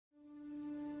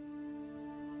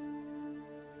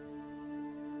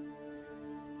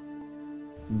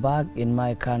Back in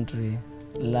my country,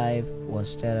 life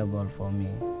was terrible for me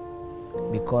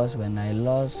because when I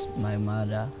lost my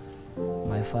mother,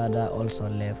 my father also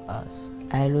left us.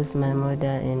 I lost my mother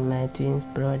and my twin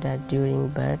brother during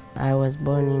birth. I was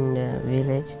born in the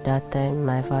village. That time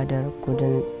my father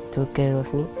couldn't take care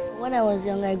of me. When I was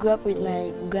young, I grew up with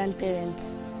my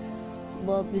grandparents.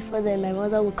 But before then, my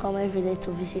mother would come every day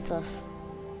to visit us.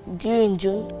 During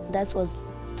June, that was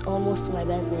almost to my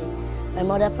birthday, my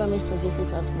mother promised to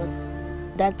visit us, but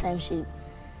that time she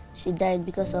died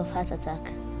because of heart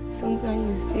attack.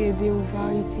 Sometimes you stay a day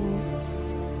without eating.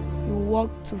 You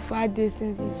walk to far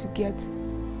distances to get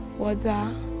water.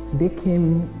 They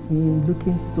came in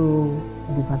looking so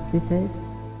devastated,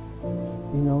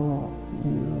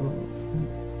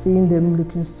 seeing them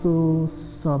looking so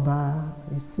sober,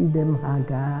 you see them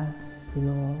haggard,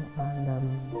 and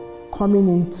coming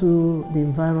into the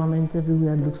environment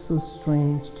everywhere looks so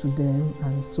strange to them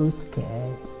and so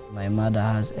scared. My mother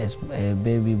has a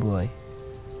baby boy.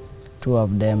 2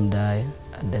 of them died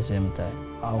at the same time.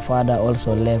 Our father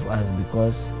also left us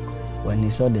because when he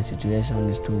saw the situation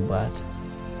is too bad,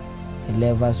 he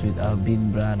left us with our big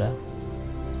brother.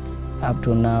 Up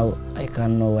to now, I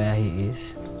can't know where he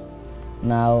is.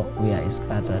 Now we are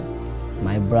scattered.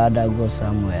 My brother goes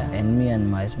somewhere, and me and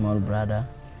my small brother,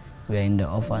 we are in the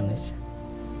orphanage.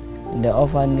 In the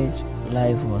orphanage,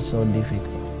 life was so difficult.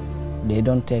 They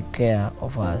don't take care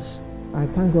of us. I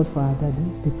thank God for our daddy,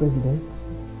 the president,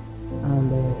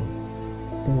 and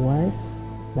the wife,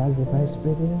 that's the vice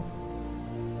president.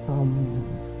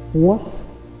 What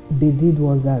they did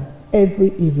was that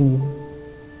every evening,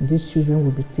 these children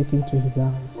would be taken to his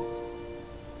house,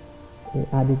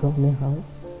 at the government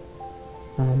house,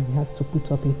 and he has to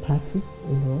put up a party,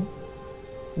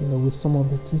 with some of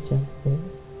the teachers there.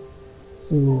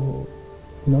 So,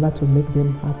 in order to make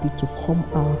them happy to come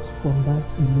out from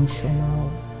that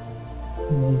emotional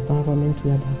environment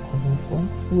where they're coming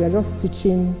from. We are just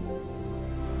teaching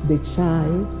the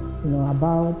child,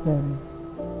 about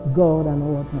God and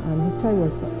all that. And the child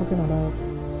was talking about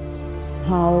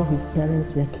how his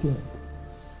parents were killed.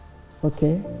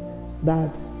 Okay?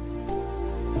 That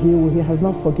he has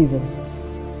not forgiven.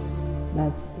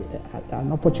 That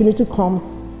an opportunity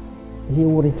comes, he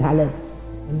will retaliate.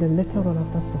 And then later on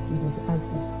after some few days, I asked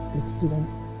the student,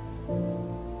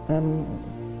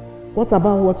 what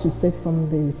about what you said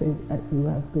someday? You said you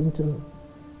are going to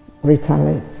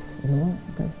retaliate,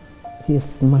 Okay. He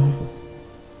smiled.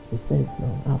 He said,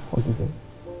 no, I've forgiven.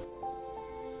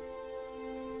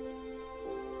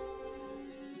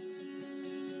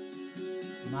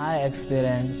 My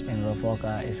experience in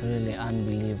Rofoca is really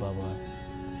unbelievable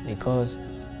because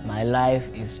my life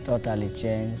is totally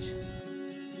changed.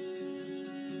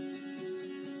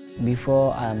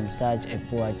 Before, I'm such a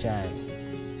poor child,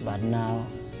 but now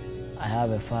I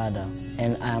have a father,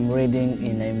 and I'm reading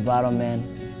in an environment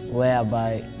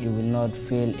whereby you will not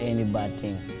feel any bad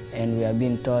thing. And we are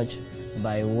being taught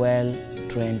by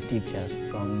well-trained teachers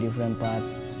from different parts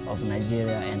of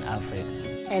Nigeria and Africa.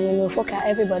 And in Rofoca,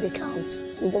 everybody counts.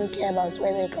 We don't care about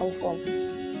where they come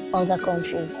from, other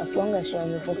countries. As long as you're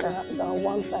in Rofoca, you are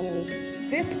one family.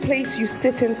 This place you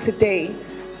sit in today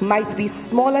might be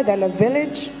smaller than a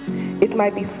village, it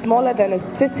might be smaller than a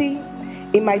city,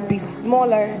 it might be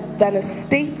smaller than a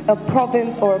state, a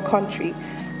province, or a country.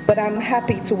 But I'm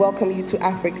happy to welcome you to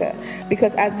Africa,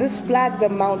 because as these flags are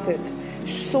mounted,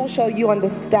 so shall you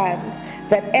understand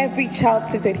that every child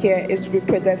seated here is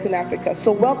representing Africa.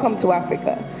 So welcome to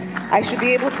Africa. I should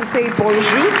be able to say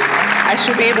bonjour, I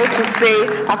should be able to say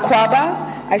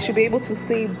akwaba, I should be able to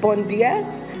say bon dias,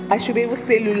 I should be able to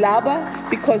say lulaba,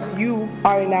 because you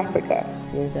are in Africa.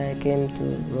 Since I came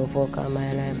to Rofoca,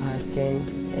 my life has changed,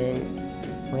 and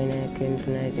when I came to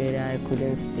Nigeria, I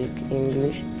couldn't speak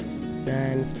English.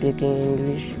 Now I'm speaking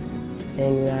English,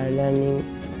 and we are learning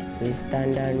with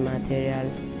standard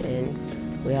materials, and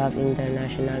we have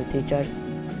international teachers.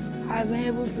 I've been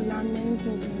able to learn many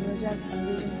things from Rochas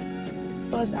Foundation,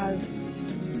 such as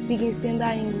speaking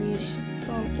standard English,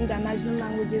 some international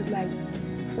languages like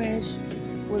French,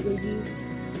 Portuguese,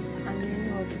 and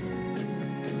many others.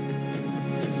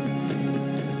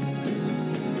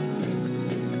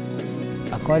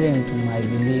 According to my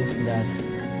belief that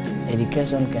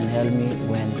education can help me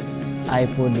when I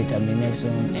put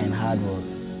determination and hard work.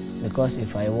 Because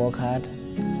if I work hard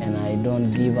and I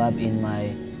don't give up in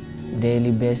my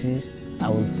daily basis, I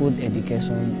will put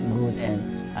education good, and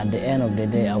at the end of the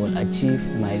day, I will achieve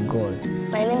my goal.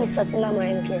 My name is Fatima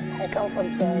Morenke. I come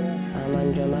from Sierra Leone. I'm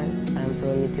Anjoman. I'm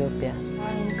from Ethiopia.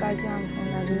 I'm Kazi. I'm from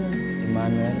Nigeria.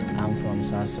 Emmanuel, I'm from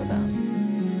South Sudan.